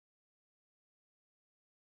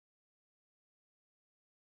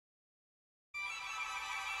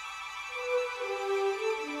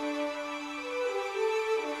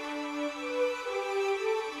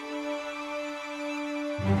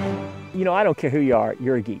You know, I don't care who you are,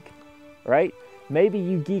 you're a geek, right? Maybe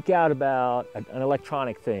you geek out about an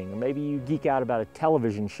electronic thing, or maybe you geek out about a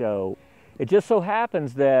television show. It just so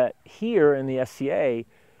happens that here in the SCA,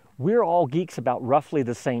 we're all geeks about roughly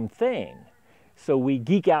the same thing. So we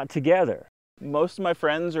geek out together. Most of my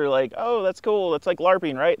friends are like, oh, that's cool, that's like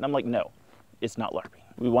LARPing, right? And I'm like, no, it's not LARPing.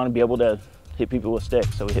 We want to be able to hit people with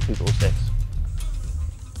sticks, so we hit people with sticks.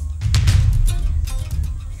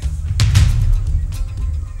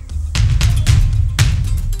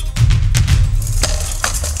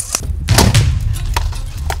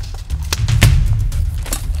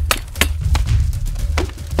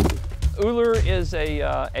 Uller is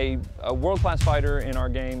a world-class fighter in our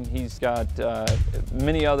game. He's got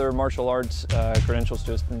many other martial arts credentials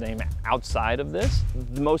to his name outside of this.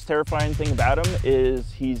 The most terrifying thing about him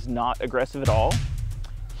is he's not aggressive at all.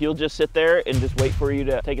 He'll just sit there and just wait for you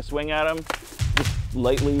to take a swing at him, just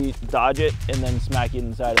lightly dodge it, and then smack you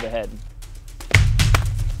in the side of the head.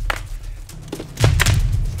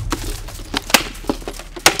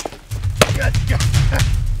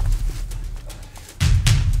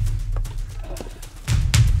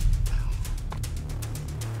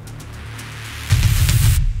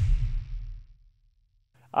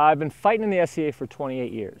 I've been fighting in the SCA for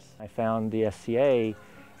 28 years. I found the SCA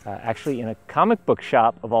actually in a comic book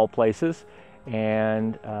shop of all places,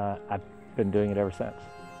 and I've been doing it ever since.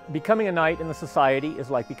 Becoming a knight in the society is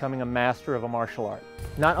like becoming a master of a martial art.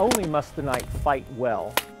 Not only must the knight fight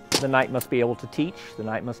well, the knight must be able to teach, the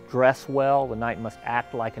knight must dress well, the knight must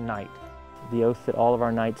act like a knight. The oath that all of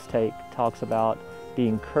our knights take talks about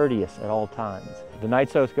being courteous at all times. The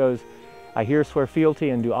knight's oath goes, I here swear fealty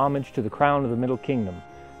and do homage to the crown of the Middle Kingdom,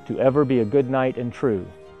 to ever be a good knight and true,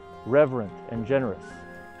 reverent and generous,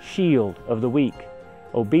 shield of the weak,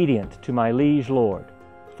 obedient to my liege lord,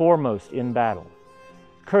 foremost in battle,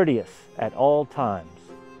 courteous at all times,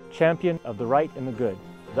 champion of the right and the good,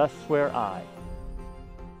 thus swear I.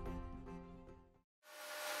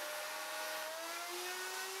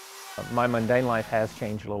 My mundane life has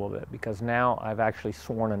changed a little bit because now I've actually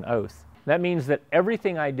sworn an oath. That means that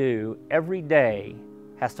everything I do every day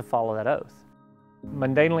has to follow that oath.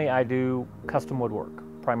 Mundanely, I do custom woodwork,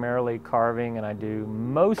 primarily carving, and I do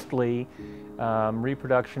mostly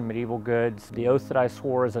reproduction, medieval goods. The oath that I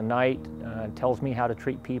swore as a knight tells me how to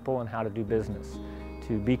treat people and how to do business,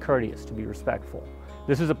 to be courteous, to be respectful.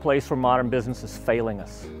 This is a place where modern business is failing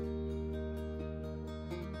us.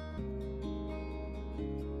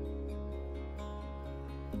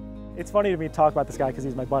 It's funny to me to talk about this guy because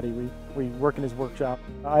he's my buddy. We work in his workshop.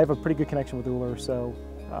 I have a pretty good connection with Uller, so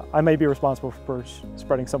I may be responsible for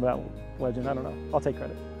spreading some of that legend. I don't know. I'll take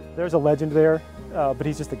credit. There's a legend there, but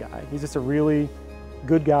he's just a guy. He's just a really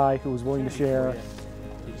good guy who was willing to share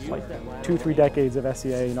like 2-3 decades of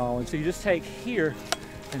SCA knowledge. So you just take here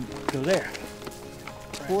and go there.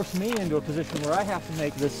 Force me into a position where I have to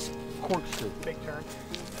make this corkscrew. Big turn.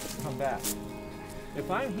 Come back. If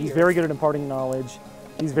I'm here, he's very good at imparting knowledge.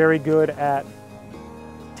 He's very good at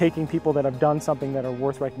taking people that have done something that are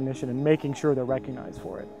worth recognition and making sure they're recognized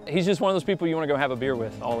for it. He's just one of those people you want to go have a beer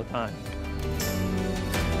with all the time.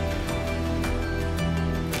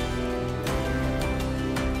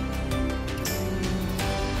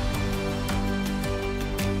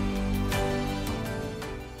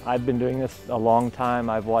 I've been doing this a long time.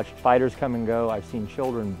 I've watched fighters come and go. I've seen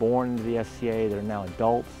children born into the SCA that are now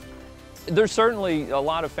adults. There's certainly a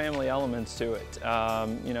lot of family elements to it.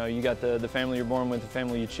 You know, you got the family you're born with, the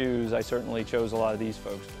family you choose. I certainly chose a lot of these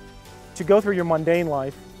folks. To go through your mundane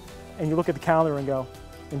life and you look at the calendar and go,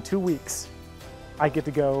 in 2 weeks, I get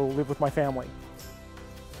to go live with my family.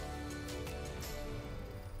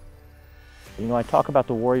 You know, I talk about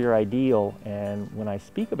the warrior ideal, and when I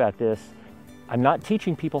speak about this, I'm not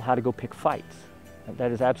teaching people how to go pick fights.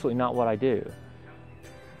 That is absolutely not what I do.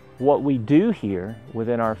 What we do here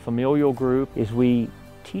within our familial group is we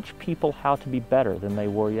teach people how to be better than they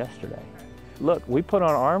were yesterday. Look, we put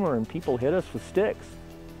on armor and people hit us with sticks.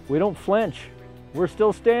 We don't flinch. We're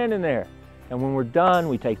still standing there. And when we're done,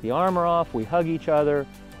 we take the armor off, we hug each other,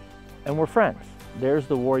 and we're friends. There's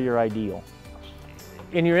the warrior ideal.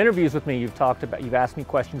 In your interviews with me, you've asked me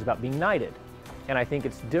questions about being knighted. And I think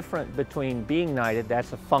it's different between being knighted,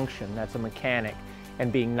 that's a function, that's a mechanic,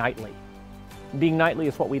 and being knightly. Being knightly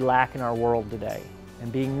is what we lack in our world today. And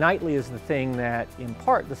being knightly is the thing that, in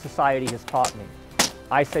part, the society has taught me.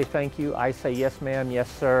 I say thank you, I say yes ma'am, yes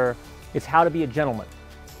sir. It's how to be a gentleman,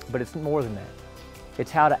 but it's more than that.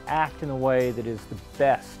 It's how to act in a way that is the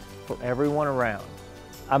best for everyone around.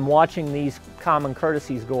 I'm watching these common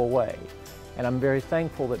courtesies go away, and I'm very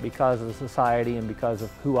thankful that because of the society and because of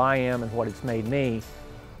who I am and what it's made me,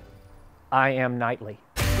 I am knightly.